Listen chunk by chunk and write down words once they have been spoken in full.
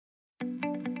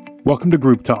Welcome to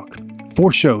Group Talk.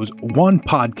 4 shows, 1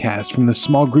 podcast from the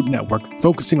Small Group Network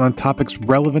focusing on topics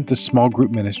relevant to small group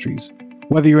ministries.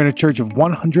 Whether you're in a church of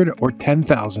 100 or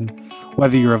 10,000,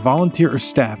 whether you're a volunteer or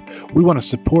staff, we want to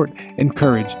support,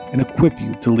 encourage, and equip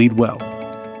you to lead well.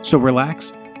 So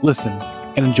relax, listen,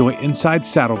 and enjoy Inside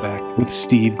Saddleback with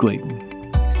Steve Gladen.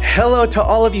 Hello to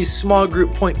all of you small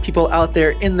group point people out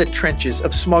there in the trenches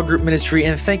of small group ministry,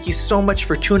 and thank you so much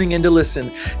for tuning in to listen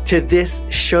to this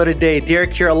show today.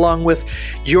 Derek here along with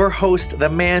your host, the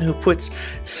man who puts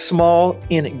small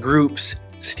in groups,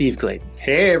 Steve Gladen.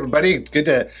 Hey everybody, good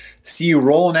to see you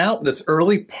rolling out in this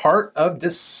early part of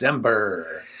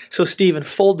December. So Steve, in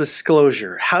full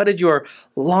disclosure, how did your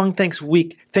long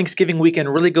Thanksgiving weekend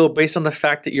really go based on the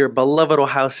fact that your beloved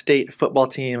Ohio State football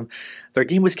team, their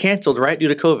game was canceled, right, due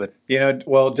to COVID?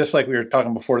 Well, just like we were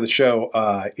talking before the show,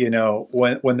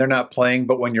 when they're not playing,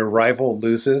 but when your rival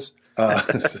loses,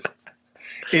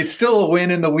 it's still a win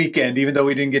in the weekend, even though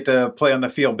we didn't get to play on the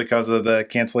field because of the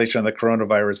cancellation of the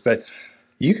coronavirus. But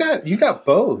you got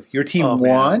both. Your team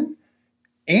won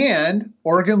and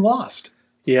Oregon lost.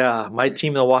 Yeah, my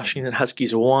team, the Washington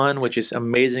Huskies, won, which is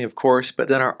amazing, of course. But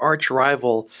then our arch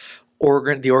rival,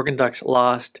 the Oregon Ducks,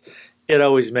 lost. It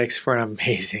always makes for an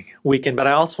amazing weekend. But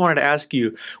I also wanted to ask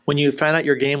you, when you found out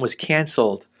your game was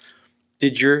canceled,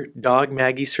 did your dog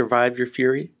Maggie survive your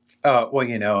fury?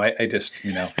 I just,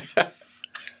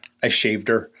 I shaved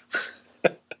her.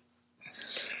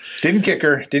 Didn't kick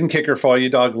her for all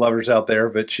you dog lovers out there,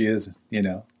 but she is, a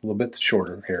little bit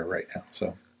shorter hair right now.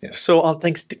 So. Yes. So on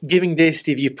Thanksgiving Day,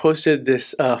 Steve, you posted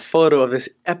this photo of this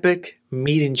epic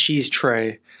meat and cheese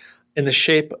tray in the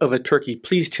shape of a turkey.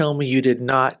 Please tell me you did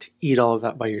not eat all of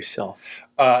that by yourself.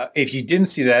 If you didn't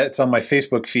see that, it's on my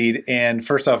Facebook feed. And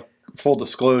first off, full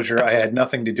disclosure, I had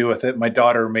nothing to do with it. My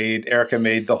daughter Erica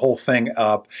made the whole thing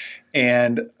up.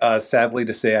 And sadly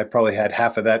to say, I probably had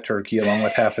half of that turkey along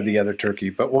with half of the other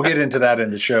turkey. But we'll get into that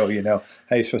in the show,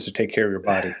 how you're supposed to take care of your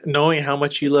body. Knowing how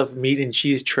much you love meat and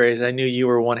cheese trays, I knew you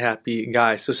were one happy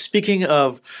guy. So speaking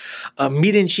of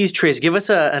meat and cheese trays, give us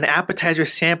an appetizer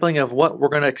sampling of what we're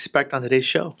going to expect on today's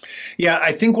show. Yeah,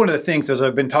 I think one of the things, as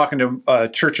I've been talking to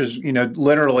churches,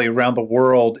 literally around the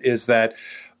world, is that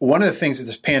one of the things that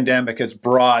this pandemic has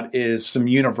brought is some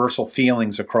universal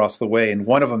feelings across the way, and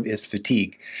one of them is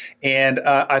fatigue. And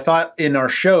I thought in our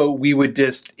show, we would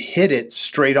just hit it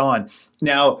straight on.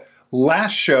 Now,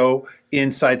 last show,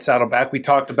 Inside Saddleback, we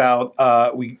talked about,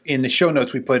 in the show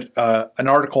notes, we put an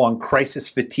article on crisis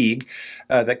fatigue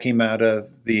that came out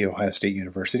of the Ohio State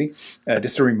University,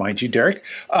 just to remind you, Derek.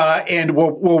 And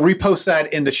we'll repost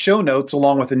that in the show notes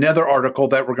along with another article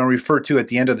that we're going to refer to at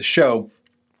the end of the show.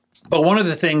 But one of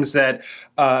the things that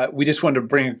we just wanted to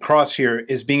bring across here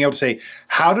is being able to say,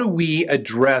 how do we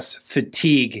address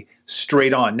fatigue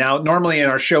straight on? Now, normally in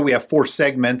our show, we have 4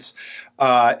 segments.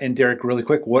 And Derek, really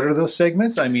quick, what are those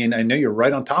segments? I mean, I know you're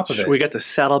right on top of it. We got the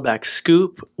Saddleback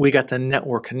Scoop, we got the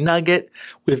Network Nugget,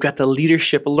 we've got the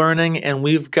Leadership Learning, and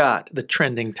we've got the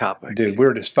Trending Topic. Dude,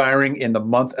 we're just firing in the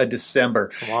month of December.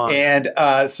 Come on.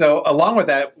 And so along with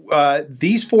that,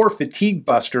 these 4 fatigue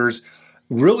busters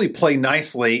really play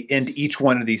nicely into each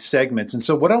one of these segments. And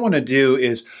so what I want to do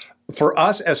is, for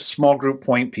us as small group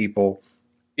point people,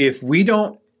 if we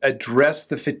don't address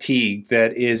the fatigue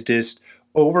that is just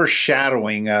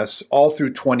overshadowing us all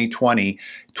through 2020,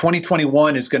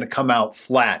 2021 is going to come out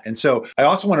flat. And so I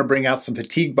also want to bring out some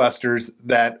fatigue busters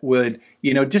that would,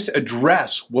 just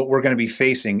address what we're going to be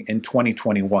facing in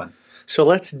 2021. So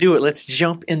let's do it. Let's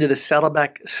jump into the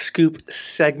Saddleback Scoop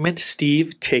segment.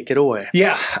 Steve, take it away.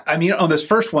 Yeah. I mean, on this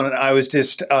first one, I was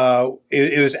just,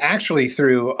 it was actually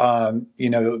through,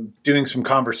 doing some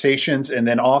conversations. And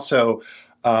then also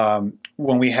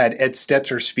when we had Ed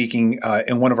Stetzer speaking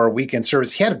in one of our weekend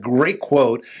services, he had a great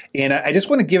quote. And I just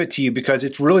want to give it to you because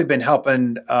it's really been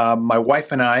helping my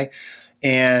wife and I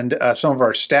and some of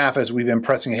our staff as we've been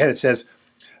pressing ahead. It says,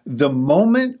 "The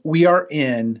moment we are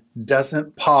in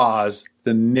doesn't pause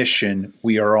the mission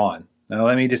we are on." Now,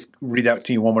 let me just read that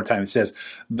to you one more time. It says,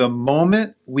 "The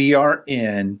moment we are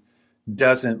in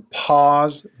doesn't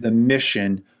pause the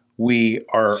mission we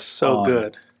are on." So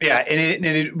good. Yeah, and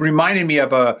it reminded me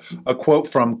of a quote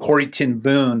from Corrie ten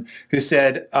Boom, who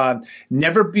said,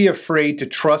 "Never be afraid to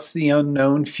trust the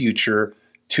unknown future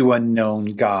to a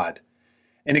known God."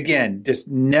 And again, just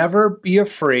never be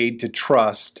afraid to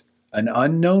trust an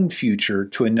unknown future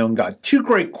to a known God. 2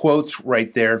 great quotes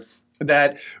right there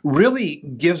that really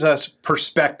gives us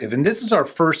perspective. And this is our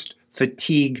first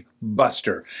fatigue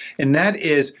buster. And that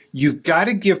is, you've got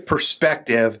to give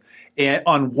perspective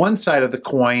on one side of the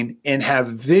coin and have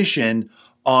vision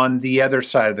on the other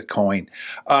side of the coin.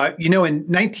 In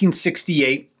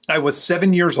 1968, I was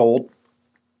 7 years old.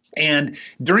 And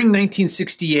during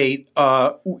 1968,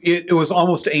 it was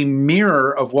almost a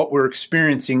mirror of what we're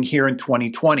experiencing here in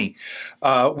 2020.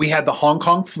 We had the Hong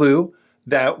Kong flu.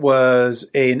 That was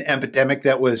an epidemic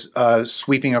that was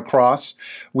sweeping across.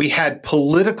 We had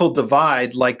political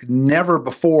divide like never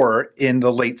before in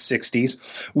the late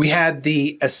 60s. We had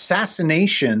the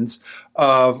assassinations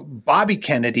of Bobby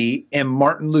Kennedy and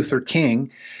Martin Luther King.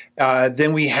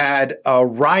 Then we had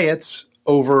riots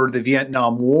over the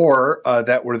Vietnam War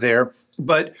that were there.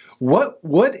 But what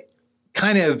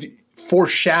kind of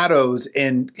foreshadows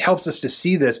and helps us to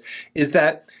see this is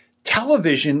that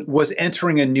television was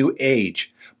entering a new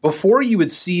age. Before, you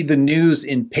would see the news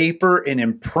in paper and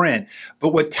in print,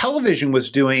 but what television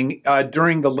was doing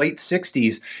during the late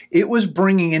 60s, it was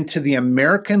bringing into the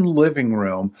American living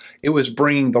room, it was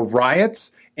bringing the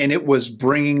riots, and it was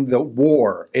bringing the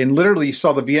war. And literally, you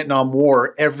saw the Vietnam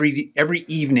War every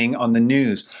evening on the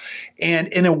news. And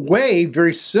in a way,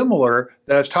 very similar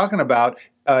that I was talking about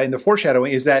in the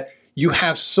foreshadowing is that you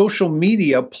have social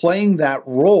media playing that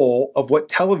role of what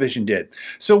television did.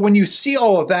 So when you see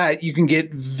all of that, you can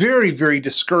get very, very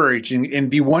discouraged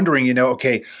and be wondering, is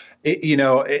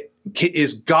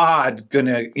God going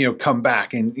to, come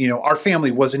back? And, our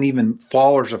family wasn't even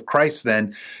followers of Christ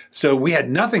then. So we had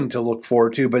nothing to look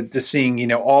forward to, but to seeing,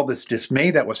 all this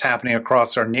dismay that was happening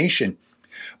across our nation.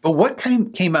 But what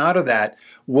came out of that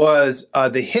was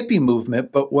the hippie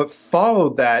movement, but what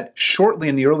followed that shortly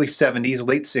in the early 70s,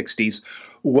 late 60s,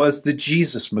 was the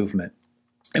Jesus movement.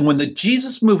 And when the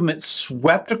Jesus movement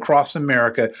swept across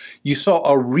America, you saw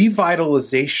a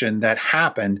revitalization that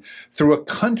happened through a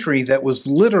country that was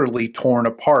literally torn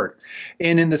apart.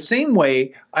 And in the same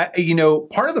way,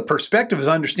 part of the perspective is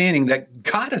understanding that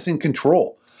God is in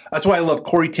control. That's why I love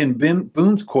Corrie ten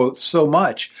Boom's quote so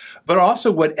much. But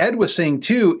also what Ed was saying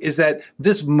too is that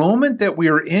this moment that we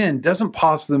are in doesn't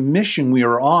pause the mission we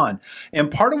are on.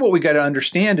 And part of what we got to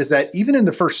understand is that even in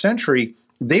the first century,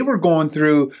 they were going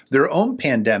through their own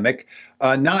pandemic,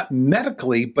 not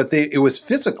medically, but it was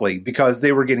physically, because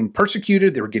they were getting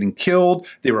persecuted, they were getting killed,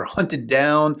 they were hunted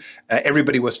down,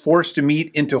 everybody was forced to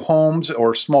meet into homes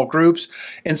or small groups.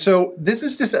 And so this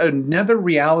is just another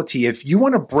reality. If you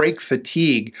want to break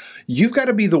fatigue, you've got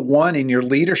to be the one in your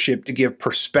leadership to give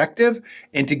perspective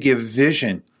and to give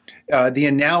vision. The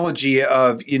analogy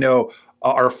of,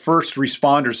 our first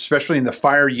responders, especially in the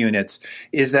fire units,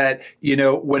 is that,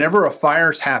 whenever a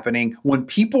fire's happening, when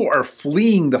people are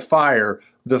fleeing the fire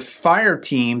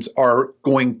teams are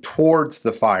going towards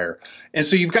the fire. And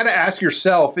so you've got to ask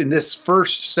yourself in this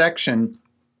first section,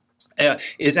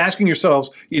 is asking yourselves,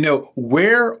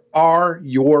 where are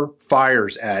your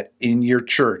fires at in your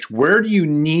church? Where do you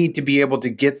need to be able to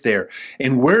get there?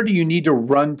 And where do you need to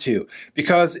run to?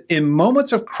 Because in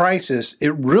moments of crisis,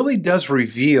 it really does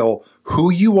reveal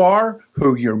who you are,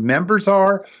 who your members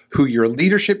are, who your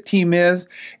leadership team is.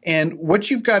 And what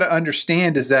you've got to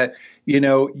understand is that,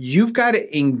 you've got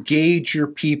to engage your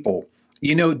people.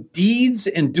 Deeds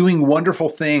and doing wonderful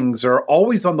things are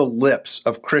always on the lips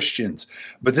of Christians,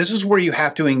 but this is where you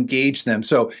have to engage them.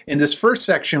 So in this first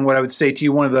section, what I would say to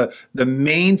you, one of the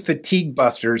main fatigue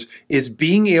busters is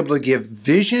being able to give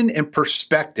vision and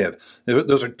perspective.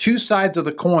 Those are two sides of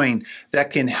the coin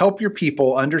that can help your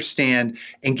people understand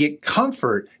and get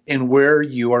comfort in where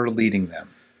you are leading them.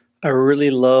 I really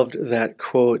loved that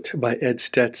quote by Ed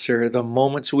Stetzer. The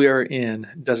moments we are in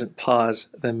doesn't pause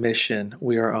the mission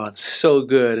we are on. So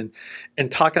good.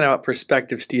 And talking about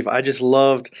perspective, Steve, I just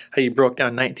loved how you broke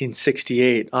down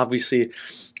 1968. Obviously,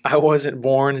 I wasn't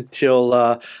born until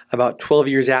about 12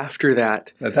 years after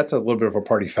that. That's a little bit of a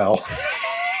party foul.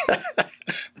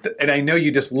 And I know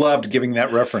you just loved giving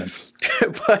that reference.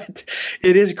 But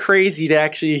it is crazy to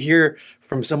actually hear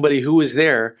from somebody who was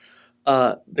there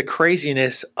the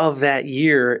craziness of that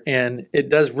year, and it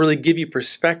does really give you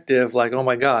perspective, like, oh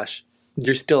my gosh,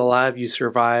 you're still alive, you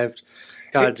survived,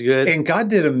 God's good. And God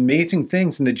did amazing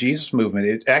things in the Jesus movement.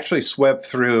 It actually swept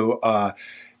through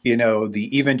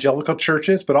the evangelical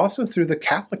churches, but also through the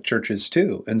Catholic churches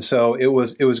too. And so it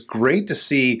was great to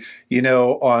see,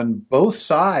 on both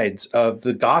sides of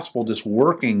the gospel just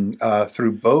working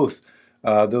through both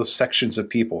those sections of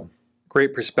people.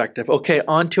 Great perspective. Okay,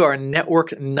 on to our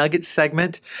Network Nugget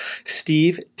segment.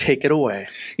 Steve, take it away.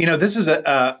 This is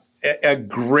a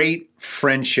great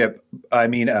friendship.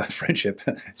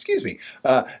 Excuse me.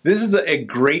 This is a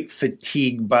great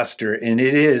fatigue buster, and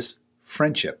it is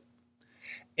friendship.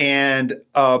 And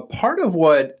part of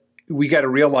what we got to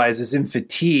realize is in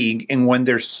fatigue, and when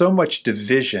there's so much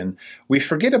division, we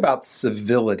forget about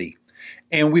civility.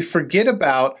 And we forget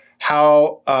about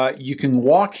how you can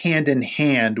walk hand in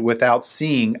hand without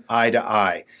seeing eye to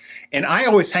eye. And I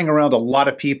always hang around a lot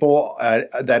of people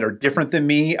that are different than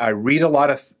me. I read a lot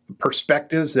of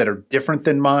perspectives that are different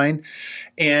than mine.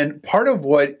 And part of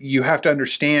what you have to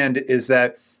understand is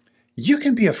that you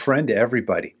can be a friend to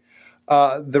everybody.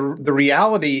 The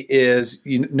reality is,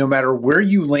 no matter where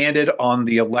you landed on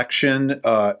the election,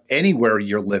 anywhere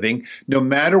you're living, no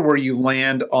matter where you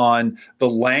land on the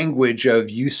language of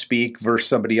you speak versus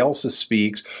somebody else's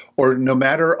speaks, or no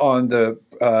matter on the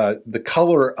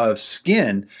color of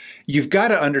skin, you've got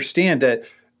to understand that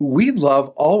we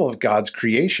love all of God's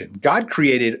creation. God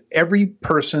created every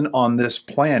person on this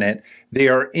planet. They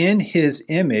are in His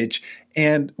image,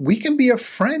 and we can be a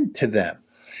friend to them.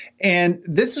 And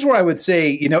this is where I would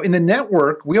say, in the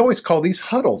network, we always call these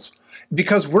huddles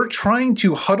because we're trying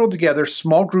to huddle together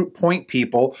small group point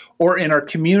people, or in our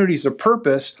communities of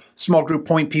purpose, small group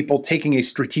point people taking a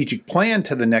strategic plan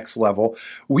to the next level.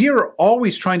 We are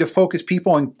always trying to focus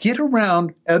people on get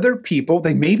around other people.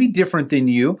 They may be different than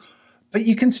you, but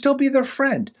you can still be their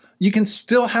friend. You can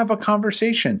still have a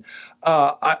conversation.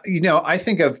 I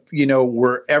think of,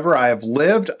 wherever I have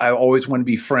lived, I always want to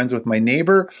be friends with my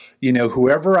neighbor.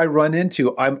 Whoever I run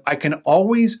into, I can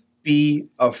always be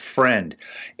a friend.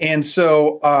 And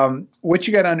so what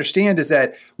you got to understand is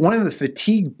that one of the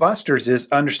fatigue busters is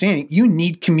understanding you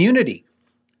need community.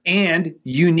 And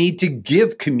you need to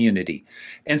give community.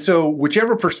 And so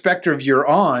whichever perspective you're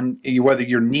on, whether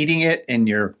you're needing it and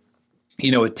you're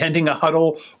attending a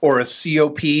huddle or a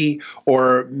COP,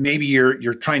 or maybe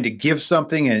you're trying to give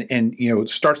something and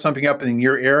start something up in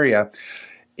your area.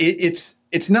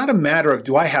 It's not a matter of,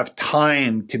 do I have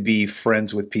time to be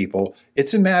friends with people?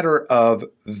 It's a matter of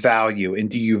value, and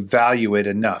do you value it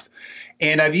enough?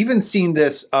 And I've even seen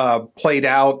this played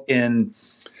out in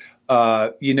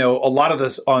a lot of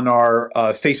this on our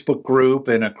Facebook group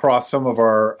and across some of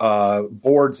our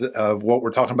boards of what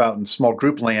we're talking about in small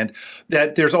group land,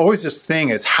 that there's always this thing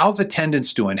is, how's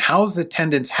attendance doing? How's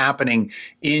attendance happening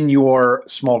in your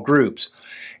small groups?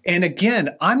 And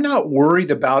again, I'm not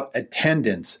worried about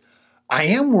attendance. I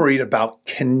am worried about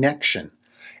connection.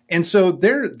 And so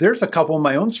there's a couple in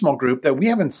my own small group that we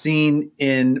haven't seen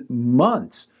in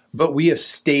months, but we have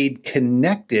stayed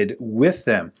connected with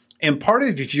them. And part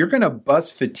of, if you're going to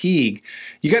bust fatigue,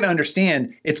 you got to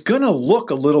understand it's going to look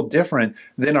a little different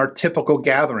than our typical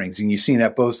gatherings. And you've seen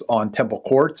that both on temple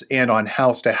courts and on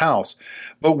house to house.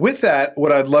 But with that,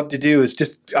 what I'd love to do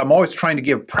is I'm always trying to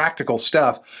give practical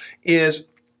stuff, is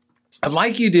I'd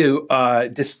like you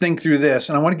to just think through this.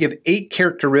 And I want to give 8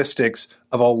 characteristics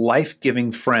of a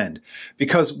life-giving friend.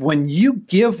 Because when you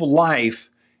give life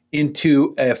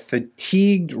into a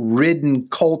fatigue-ridden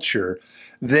culture,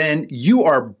 then you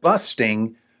are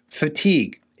busting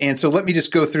fatigue. And so let me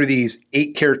just go through these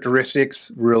 8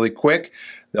 characteristics really quick.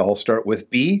 They'll all start with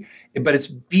B, but it's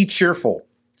be cheerful.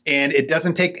 And it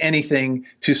doesn't take anything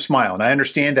to smile. And I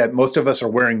understand that most of us are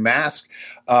wearing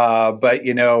masks, but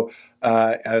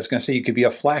I was going to say you could be a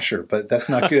flasher, but that's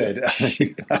not good.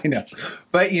 I know.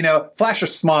 But, flash a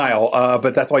smile,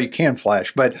 but that's all you can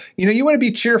flash. But, you want to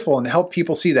be cheerful and help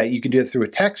people see that. You can do it through a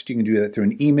text. You can do that through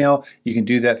an email. You can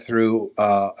do that through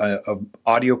an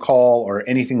audio call or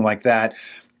anything like that.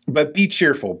 But be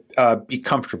cheerful. Be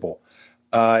comfortable.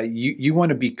 You want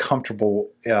to be comfortable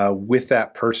with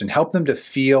that person. Help them to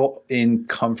feel in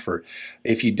comfort.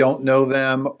 If you don't know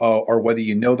them or whether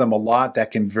you know them a lot,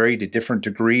 that can vary to different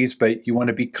degrees, but you want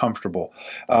to be comfortable.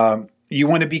 You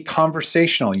want to be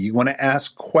conversational. You want to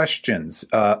ask questions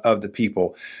of the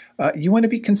people. You want to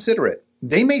be considerate.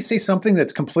 They may say something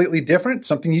that's completely different,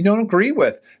 something you don't agree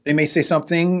with. They may say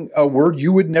a word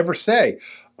you would never say,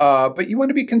 but you want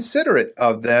to be considerate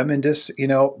of them and just,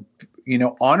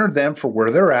 honor them for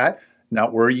where they're at,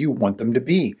 not where you want them to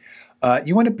be.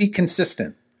 You want to be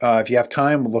consistent. If you have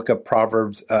time, look up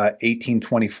Proverbs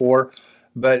 18:24.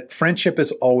 But friendship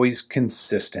is always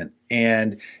consistent.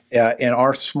 And in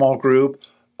our small group,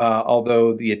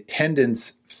 although the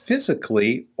attendance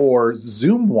physically or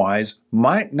Zoom-wise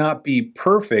might not be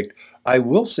perfect, I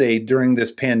will say during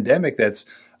this pandemic that's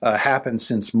happened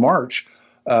since March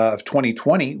of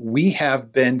 2020, we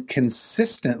have been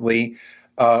consistent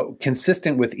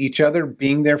with each other,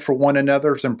 being there for one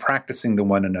another's and practicing the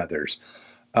one another's.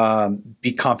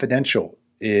 Be confidential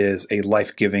is a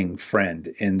life-giving friend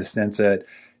in the sense that,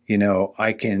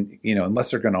 I can,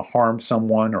 unless they're going to harm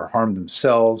someone or harm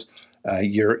themselves,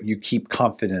 you keep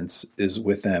confidence is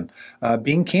with them.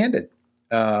 Being candid.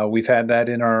 We've had that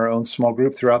in our own small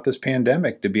group throughout this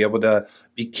pandemic, to be able to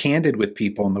be candid with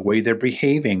people in the way they're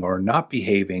behaving or not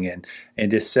behaving and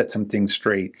just set some things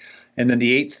straight. And then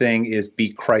the 8th thing is be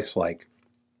Christ-like.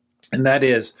 And that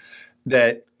is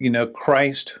that,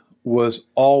 Christ was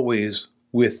always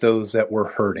with those that were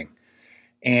hurting.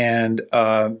 And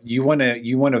you want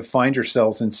to find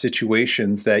yourselves in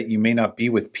situations that you may not be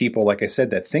with people, like I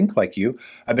said, that think like you.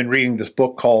 I've been reading this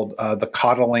book called The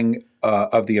Coddling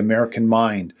of the American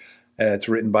Mind. It's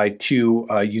written by two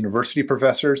university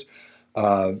professors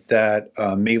that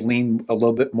may lean a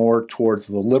little bit more towards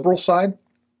the liberal side,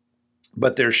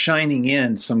 but they're shining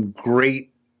in some great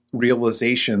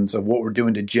realizations of what we're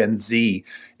doing to Gen Z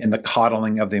in the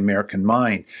coddling of the American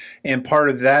mind. And part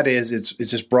of that is it's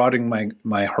just broadening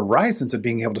my horizons of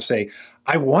being able to say,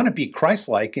 I want to be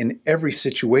Christ-like in every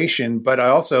situation, but I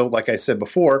also, like I said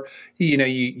before,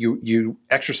 you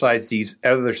exercise these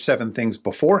other 7 things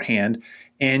beforehand,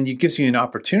 and it gives you an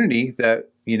opportunity that,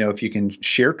 if you can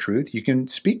share truth, you can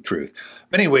speak truth.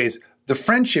 But anyways, the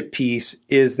friendship piece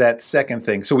is that second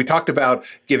thing. So we talked about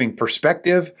giving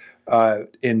perspective,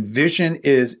 and vision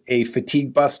is a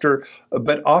fatigue buster,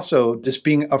 but also just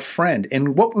being a friend.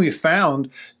 And what we found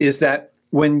is that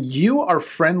when you are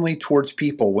friendly towards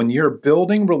people, when you're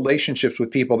building relationships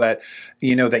with people that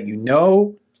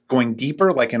going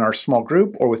deeper, like in our small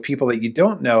group, or with people that you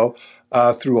don't know,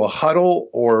 through a huddle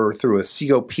or through a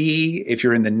COP, if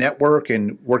you're in the network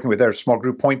and working with our small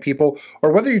group point people,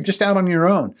 or whether you're just out on your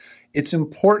own, it's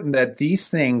important that these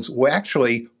things will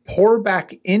actually pour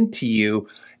back into you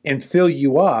and fill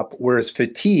you up, whereas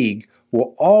fatigue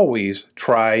will always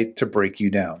try to break you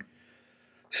down.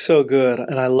 So good.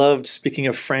 And I loved, speaking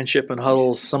of friendship and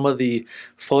huddles, some of the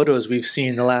photos we've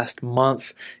seen the last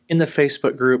month in the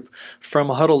Facebook group from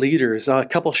huddle leaders. A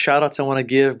couple shout outs I want to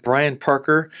give. Brian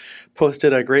Parker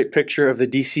posted a great picture of the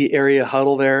DC area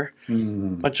huddle there.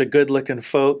 Bunch of good looking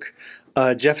folk.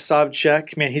 Jeff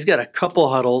Sobchak, man, he's got a couple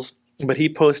huddles, but he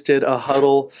posted a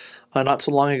huddle not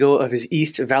so long ago of his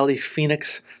East Valley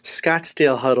Phoenix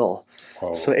Scottsdale huddle.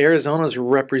 Oh. So Arizona's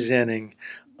representing.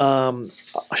 A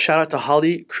shout out to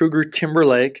Holly Kruger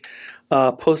Timberlake,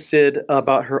 posted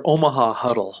about her Omaha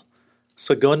huddle.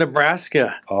 So go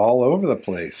Nebraska. All over the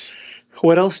place.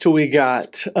 What else do we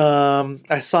got?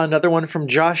 I saw another one from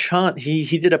Josh Hunt.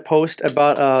 He did a post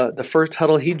about the first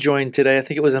huddle he joined today. I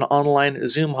think it was an online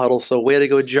Zoom huddle. So way to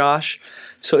go, Josh.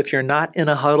 So if you're not in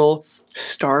a huddle,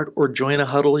 start or join a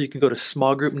huddle. You can go to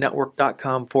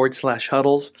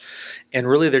smallgroupnetwork.com/huddles. And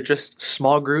really, they're just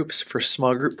small groups for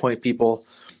small group point people.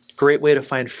 Great way to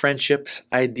find friendships,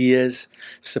 ideas,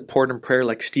 support, and prayer,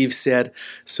 like Steve said.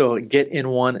 So get in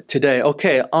one today.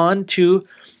 Okay, on to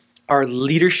our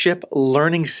leadership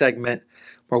learning segment,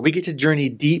 where we get to journey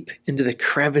deep into the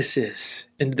crevices,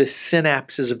 into the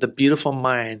synapses of the beautiful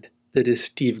mind that is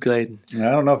Steve Gladen.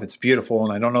 I don't know if it's beautiful,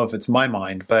 and I don't know if it's my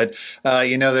mind, but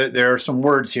there are some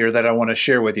words here that I want to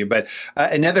share with you. But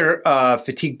another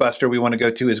fatigue buster we want to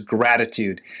go to is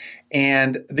gratitude.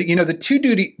 And the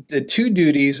two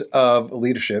duties of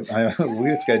leadership. We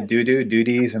just got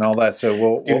duties and all that.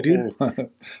 So we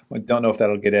don't know if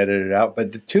that'll get edited out.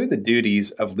 But the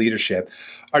duties of leadership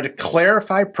are to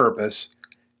clarify purpose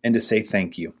and to say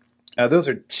thank you. Those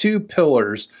are two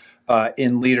pillars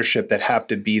in leadership that have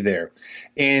to be there.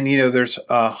 And there's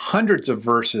hundreds of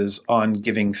verses on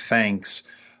giving thanks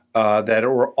that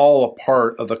are all a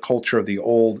part of the culture of the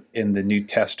Old and the New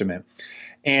Testament.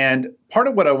 And part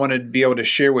of what I want to be able to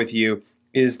share with you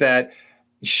is that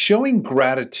showing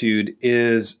gratitude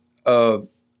is of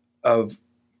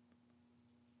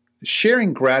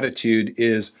sharing gratitude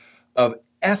is of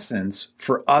essence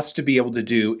for us to be able to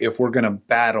do if we're going to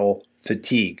battle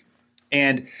fatigue.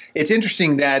 And it's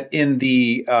interesting that in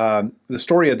the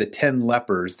story of the 10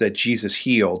 lepers that Jesus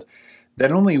healed,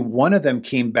 that only one of them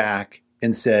came back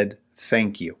and said,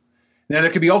 thank you. Now, there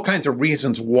could be all kinds of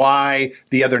reasons why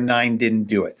the other 9 didn't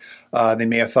do it. They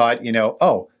may have thought,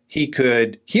 he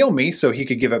could heal me, so he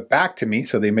could give it back to me.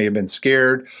 So they may have been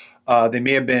scared. They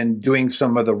may have been doing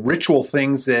some of the ritual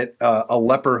things that a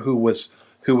leper who was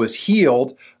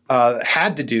healed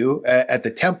had to do at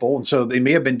the temple. And so they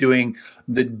may have been doing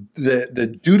the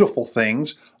dutiful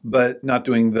things, but not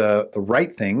doing the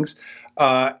right things.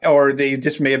 Or they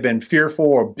just may have been fearful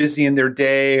or busy in their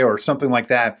day or something like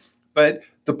that. But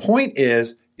the point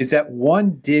is that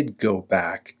one did go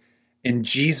back, and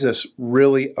Jesus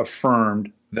really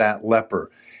affirmed that leper.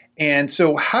 And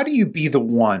so how do you be the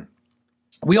one?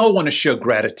 We all want to show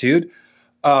gratitude,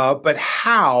 but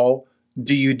how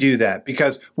do you do that?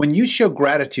 Because when you show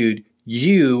gratitude,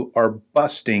 you are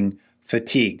busting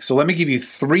fatigue. So let me give you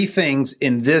 3 things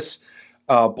in this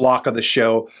block of the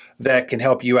show that can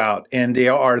help you out. And they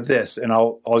are this, and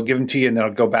I'll give them to you and then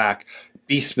I'll go back.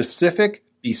 Be specific,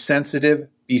 be sensitive,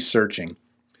 be searching.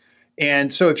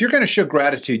 And so if you're going to show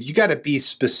gratitude, you got to be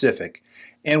specific.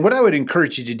 And what I would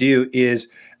encourage you to do is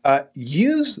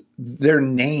use their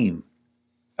name.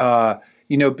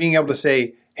 Being able to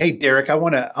say, "Hey, Derek, I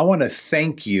want to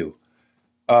thank you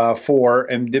for,"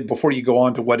 and before you go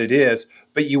on to what it is,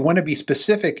 but you want to be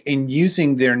specific in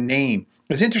using their name.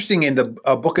 It's interesting in the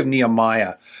book of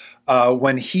Nehemiah.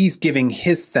 When he's giving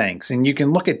his thanks, and you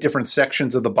can look at different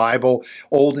sections of the Bible,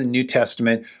 Old and New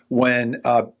Testament, when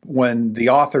the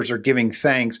authors are giving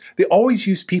thanks, they always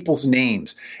use people's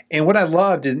names. And what I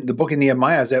loved in the book of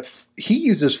Nehemiah is that he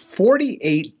uses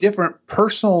 48 different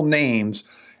personal names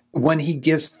when he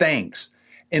gives thanks.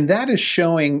 And that is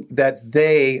showing that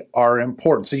they are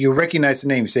important. So you recognize the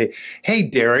name. You say, "Hey,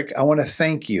 Derek, I want to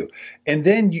thank you." And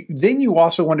then you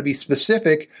also want to be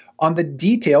specific on the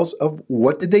details of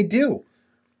what did they do.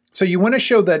 So you want to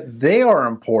show that they are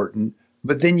important,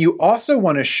 but then you also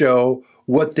want to show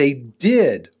what they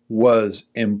did was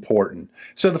important.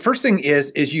 So the first thing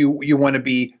is you want to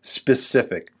be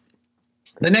specific.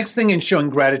 The next thing in showing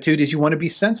gratitude is you want to be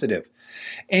sensitive.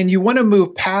 And you want to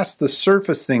move past the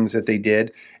surface things that they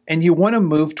did, and you want to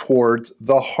move towards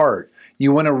the heart.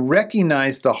 You want to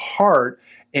recognize the heart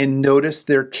and notice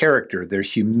their character, their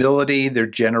humility, their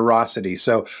generosity.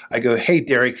 So I go, "Hey,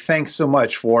 Derek, thanks so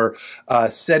much for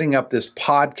setting up this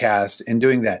podcast and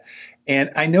doing that. And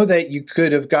I know that you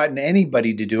could have gotten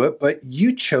anybody to do it, but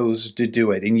you chose to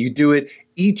do it, and you do it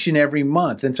each and every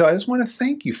month. And so I just want to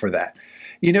thank you for that."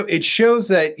 It shows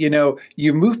that,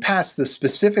 you move past the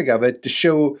specific of it to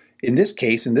show, in this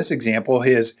case, in this example,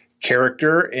 his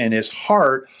character and his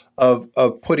heart of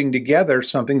putting together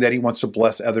something that he wants to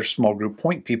bless other small group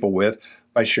point people with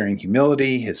by sharing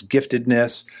humility, his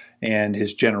giftedness, and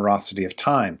his generosity of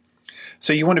time.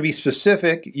 So you want to be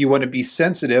specific, you want to be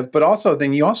sensitive, but also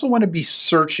then you also want to be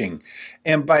searching.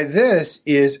 And by this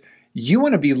is you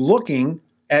want to be looking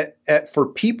at for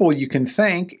people you can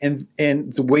thank and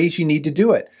the ways you need to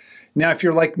do it. Now, if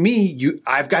you're like me,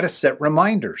 I've got to set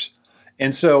reminders.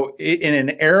 And so in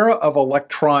an era of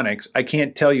electronics, I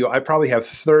can't tell you, I probably have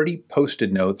 30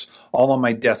 Post-it notes all on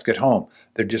my desk at home.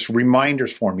 They're just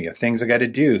reminders for me of things I got to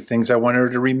do, things I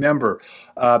wanted to remember,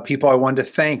 people I wanted to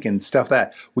thank and stuff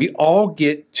that. We all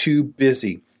get too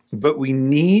busy, but we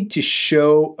need to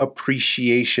show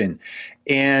appreciation.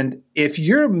 And if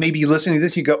you're maybe listening to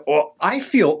this, you go, "Well, I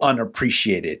feel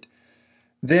unappreciated."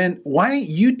 Then why don't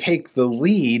you take the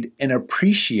lead and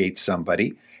appreciate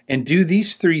somebody and do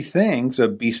these three things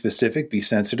of be specific, be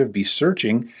sensitive, be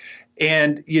searching,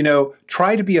 and,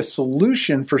 try to be a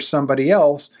solution for somebody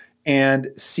else and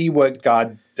see what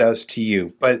God does to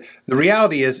you. But the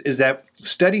reality is that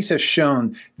studies have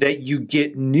shown that you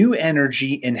get new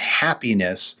energy and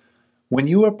happiness when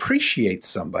you appreciate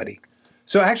somebody.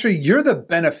 So actually, you're the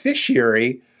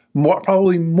beneficiary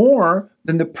probably more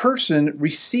than the person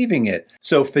receiving it.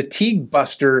 So fatigue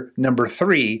buster number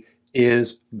 3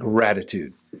 is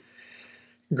gratitude.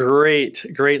 Great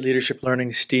leadership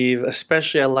learning, Steve.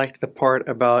 Especially I liked the part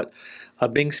about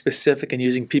being specific and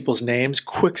using people's names.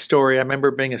 Quick story, I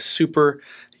remember being a super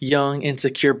young,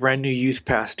 insecure, brand new youth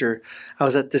pastor. I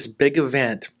was at this big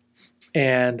event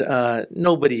and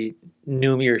nobody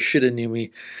knew me or should have knew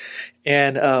me.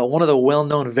 And one of the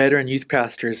well-known veteran youth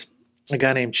pastors, a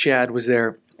guy named Chad, was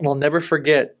there. And I'll never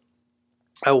forget,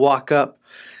 I walk up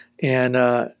and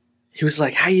he was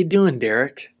like, "How you doing,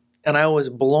 Derek?" And I was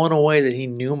blown away that he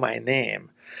knew my name.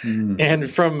 And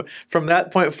from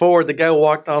that point forward, the guy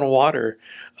walked on water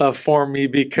for me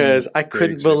because I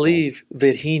couldn't believe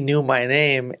that he knew my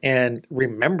name and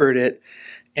remembered it.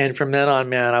 And from then on,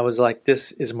 man, I was like,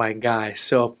 this is my guy.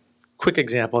 So quick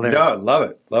example there. Yeah, love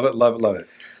it. Love it, love it, love it.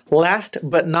 Last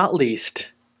but not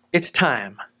least, it's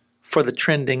time for the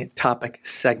trending topic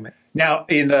segment. Now,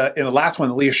 in the last one,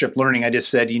 the leadership learning, I just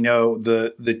said,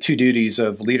 the two duties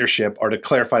of leadership are to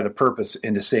clarify the purpose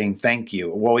and to saying thank you.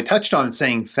 Well, we touched on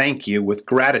saying thank you with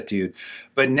gratitude,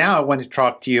 but now I want to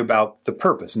talk to you about the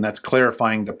purpose, and that's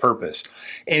clarifying the purpose.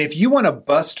 And if you want to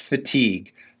bust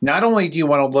fatigue, not only do you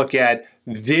want to look at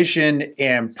vision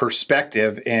and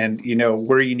perspective and,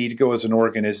 where you need to go as an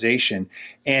organization,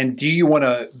 and do you want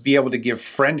to be able to give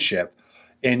friendship,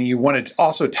 and you want to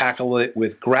also tackle it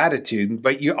with gratitude,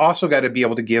 but you also got to be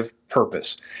able to give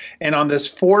purpose. And on this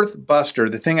fourth buster,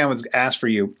 the thing I was asked for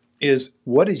you is,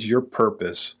 what is your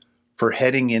purpose for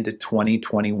heading into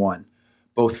 2021,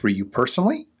 both for you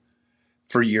personally,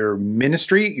 for your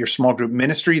ministry, your small group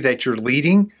ministry that you're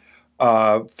leading,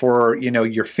 for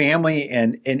your family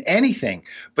and anything.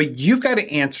 But you've got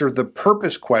to answer the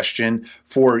purpose question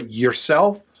for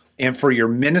yourself and for your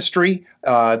ministry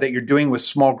that you're doing with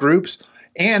small groups,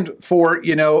 and for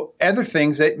other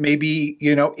things that may be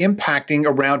impacting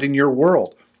around in your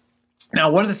world. Now,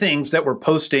 one of the things that we're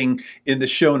posting in the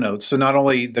show notes, so not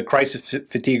only the crisis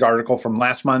fatigue article from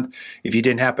last month, if you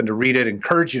didn't happen to read it, I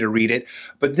encourage you to read it.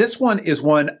 But this one is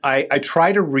one I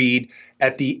try to read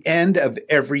at the end of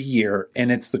every year,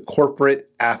 and it's the corporate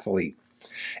athlete.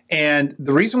 And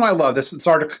the reason why I love this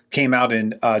article came out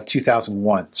in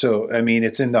 2001. So, I mean,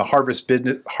 it's in the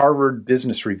Harvard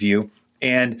Business Review,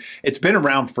 and it's been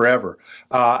around forever.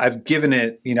 I've given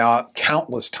it,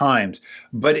 countless times,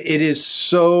 but it is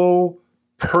so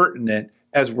pertinent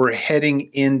as we're heading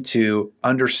into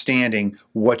understanding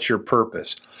what's your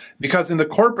purpose. Because in the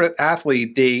corporate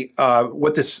athlete, this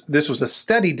was a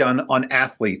study done on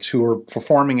athletes who were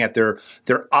performing at their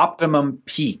optimum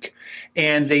peak.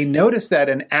 And they noticed that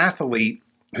an athlete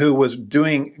who was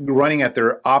running at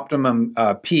their optimum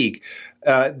peak,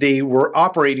 they were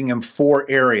operating in 4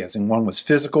 areas. And one was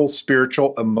physical,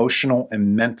 spiritual, emotional,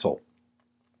 and mental.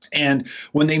 And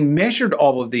when they measured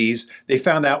all of these, they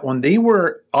found out when they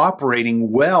were operating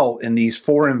well in these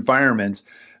 4 environments,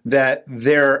 that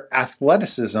their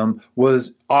athleticism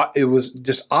was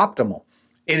just optimal.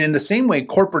 And in the same way,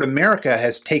 corporate America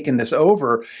has taken this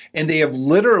over, and they have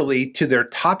literally, to their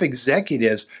top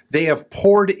executives, they have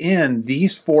poured in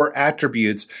these 4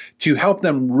 attributes to help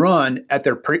them run at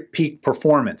their peak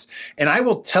performance. And I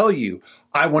will tell you,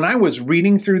 when I was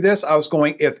reading through this, I was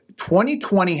going, if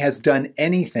 2020 has done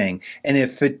anything, and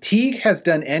if fatigue has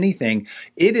done anything,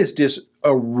 it has just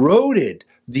eroded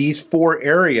these 4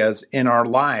 areas in our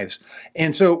lives.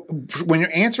 And so when you're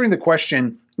answering the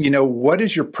question, what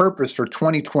is your purpose for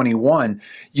 2021?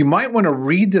 You might want to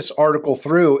read this article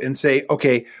through and say,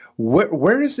 okay,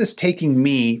 where is this taking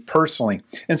me personally?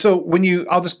 And so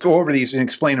I'll just go over these and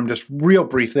explain them just real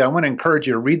briefly. I want to encourage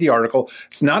you to read the article.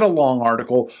 It's not a long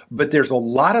article, but there's a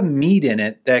lot of meat in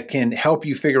it that can help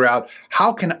you figure out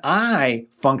how can I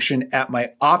function at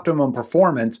my optimum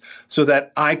performance so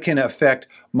that I can affect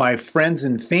my friends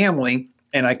and family,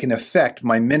 and I can affect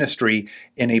my ministry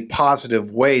in a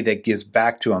positive way that gives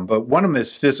back to them. But one of them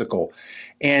is physical.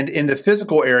 And in the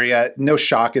physical area, no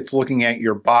shock, it's looking at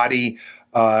your body.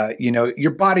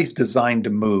 Your body's designed to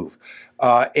move.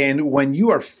 And when you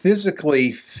are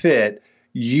physically fit,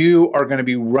 you are going to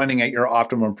be running at your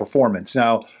optimum performance.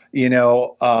 Now,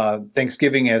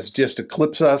 Thanksgiving has just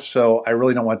eclipsed us, so I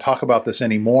really don't want to talk about this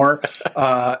anymore.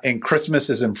 And Christmas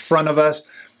is in front of us.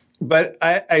 But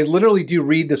I literally do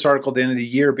read this article at the end of the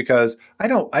year because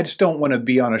I just don't want to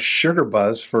be on a sugar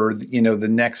buzz for, the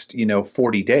next,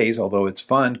 40 days, although it's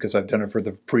fun because I've done it for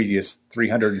the previous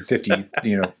 350,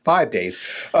 5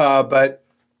 days.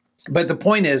 But the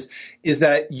point is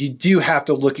that you do have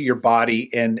to look at your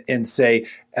body and say,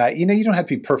 you don't have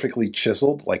to be perfectly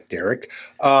chiseled like Derek,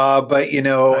 but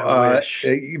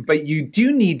you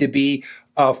do need to be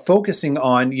focusing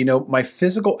on, my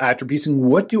physical attributes and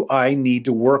what do I need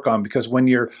to work on? Because when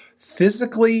you're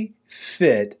physically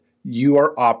fit, you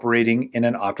are operating in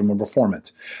an optimal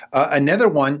performance. Another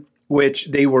one,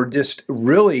 which they were just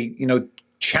really,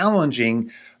 challenging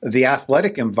the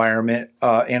athletic environment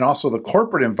and also the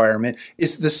corporate environment,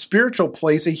 is the spiritual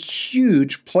plays a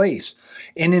huge place.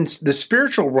 And in the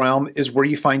spiritual realm is where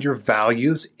you find your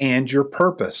values and your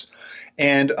purpose.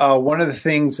 And one of the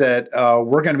things that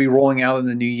we're going to be rolling out in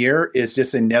the new year is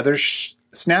just another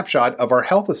snapshot of our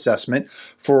health assessment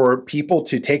for people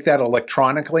to take that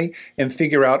electronically and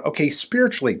figure out, okay,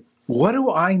 spiritually, what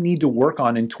do I need to work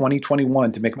on in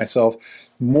 2021 to make myself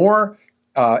more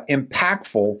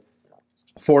impactful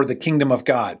for the kingdom of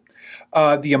God?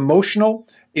 The emotional,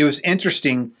 it was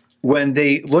interesting when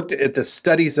they looked at the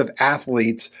studies of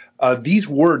athletes, these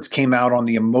words came out on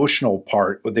the emotional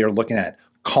part, what they were looking at: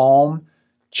 calm,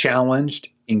 challenged,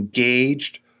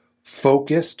 engaged,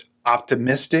 focused,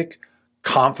 optimistic,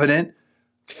 confident,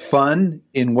 fun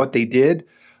in what they did.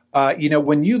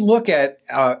 When you look at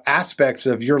aspects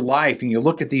of your life and you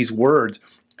look at these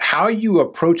words, how you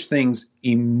approach things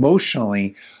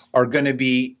emotionally are going to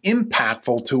be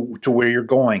impactful to where you're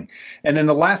going. And then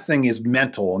the last thing is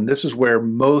mental. And this is where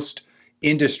most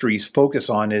industries focus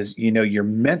on is, your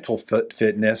mental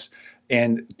fitness,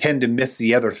 and tend to miss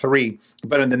the other 3.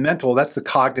 But in the mental, that's the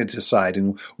cognitive side.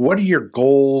 And what are your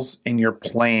goals and your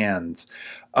plans?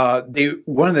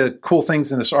 One of the cool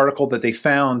things in this article that they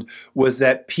found was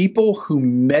that people who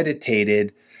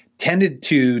meditated tended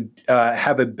to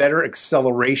have a better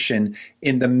acceleration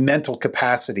in the mental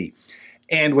capacity.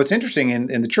 And what's interesting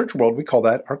in the church world, we call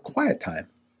that our quiet time.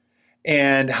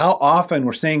 And how often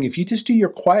we're saying, if you just do your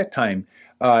quiet time,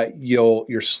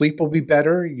 your sleep will be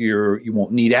better. You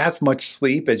won't need as much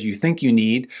sleep as you think you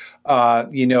need.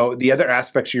 The other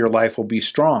aspects of your life will be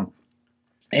strong.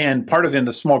 And part of in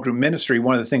the small group ministry,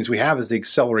 one of the things we have is the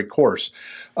Accelerate course.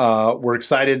 We're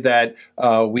excited that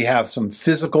we have some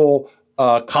physical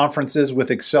conferences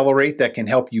with Accelerate that can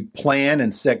help you plan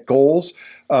and set goals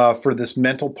for this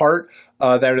mental part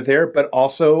that are there. But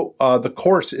also the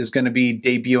course is going to be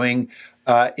debuting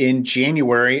in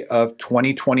January of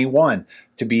 2021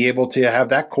 to be able to have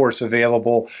that course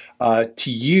available to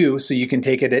you so you can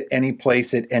take it at any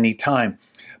place at any time.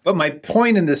 But my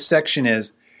point in this section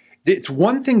is, it's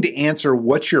one thing to answer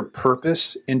what's your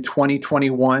purpose in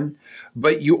 2021,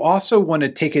 but you also want to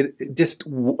take it just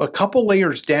a couple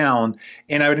layers down.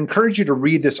 And I would encourage you to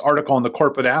read this article on the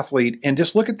corporate athlete and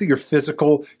just look at your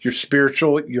physical, your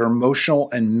spiritual, your emotional,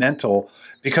 and mental,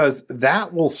 because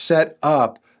that will set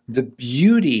up the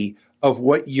beauty of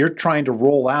what you're trying to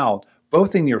roll out,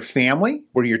 both in your family,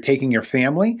 where you're taking your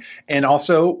family, and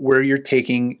also where you're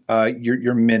taking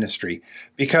your ministry.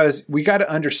 Because we got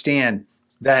to understand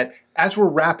that as we're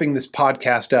wrapping this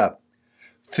podcast up,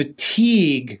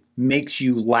 fatigue makes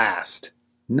you last,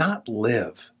 not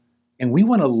live. And we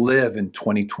want to live in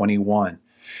 2021.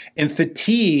 And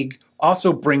fatigue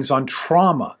also brings on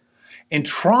trauma. And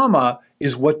trauma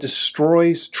is what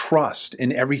destroys trust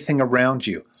in everything around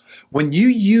you. When you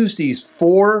use these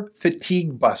 4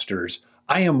 fatigue busters,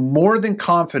 I am more than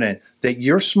confident that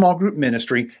your small group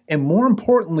ministry, and more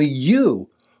importantly, you,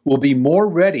 will be more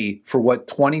ready for what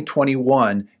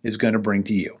 2021 is going to bring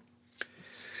to you.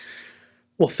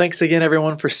 Well, thanks again,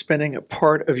 everyone, for spending a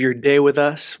part of your day with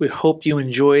us. We hope you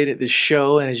enjoyed the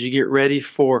show. And as you get ready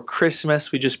for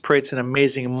Christmas, we just pray it's an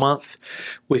amazing month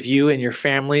with you and your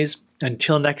families.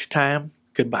 Until next time,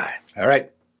 goodbye. All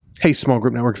right. Hey, Small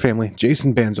Group Network family,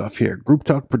 Jason Banzoff here, Group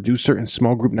Talk producer and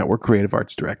Small Group Network creative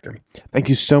arts director. Thank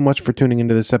you so much for tuning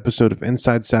into this episode of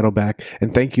Inside Saddleback,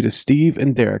 and thank you to Steve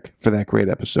and Derek for that great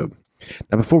episode.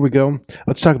 Now, before we go,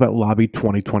 let's talk about Lobby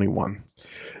 2021.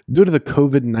 Due to the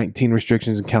COVID-19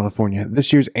 restrictions in California,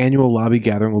 this year's annual lobby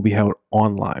gathering will be held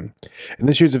online. And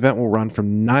this year's event will run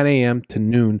from 9 a.m. to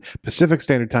noon Pacific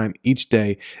Standard Time each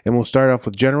day, and will start off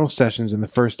with general sessions in the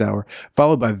first hour,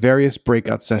 followed by various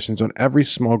breakout sessions on every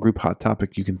small group hot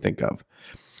topic you can think of.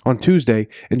 On Tuesday,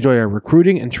 enjoy our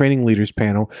Recruiting and Training Leaders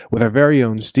panel with our very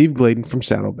own Steve Gladen from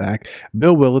Saddleback,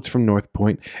 Bill Willits from North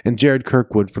Point, and Jared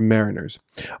Kirkwood from Mariners.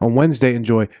 On Wednesday,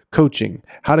 enjoy Coaching,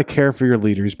 How to Care for Your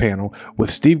Leaders panel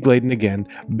with Steve Gladen again,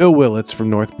 Bill Willits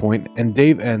from North Point, and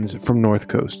Dave Enns from North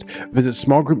Coast. Visit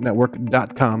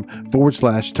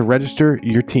smallgroupnetwork.com/, to register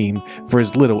your team for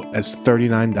as little as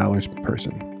 $39 per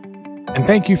person. And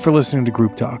thank you for listening to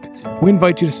Group Talk. We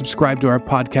invite you to subscribe to our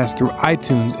podcast through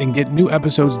iTunes and get new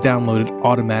episodes downloaded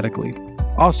automatically.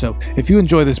 Also, if you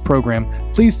enjoy this program,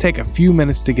 please take a few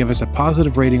minutes to give us a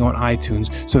positive rating on iTunes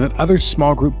so that other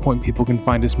small group point people can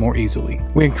find us more easily.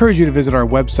 We encourage you to visit our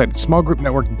website at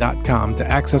smallgroupnetwork.com to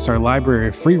access our library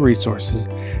of free resources,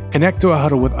 connect to a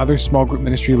huddle with other small group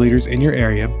ministry leaders in your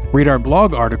area, read our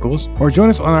blog articles, or join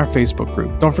us on our Facebook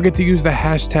group. Don't forget to use the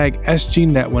hashtag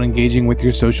SGNet when engaging with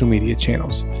your social media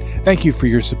channels. Thank you for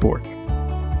your support.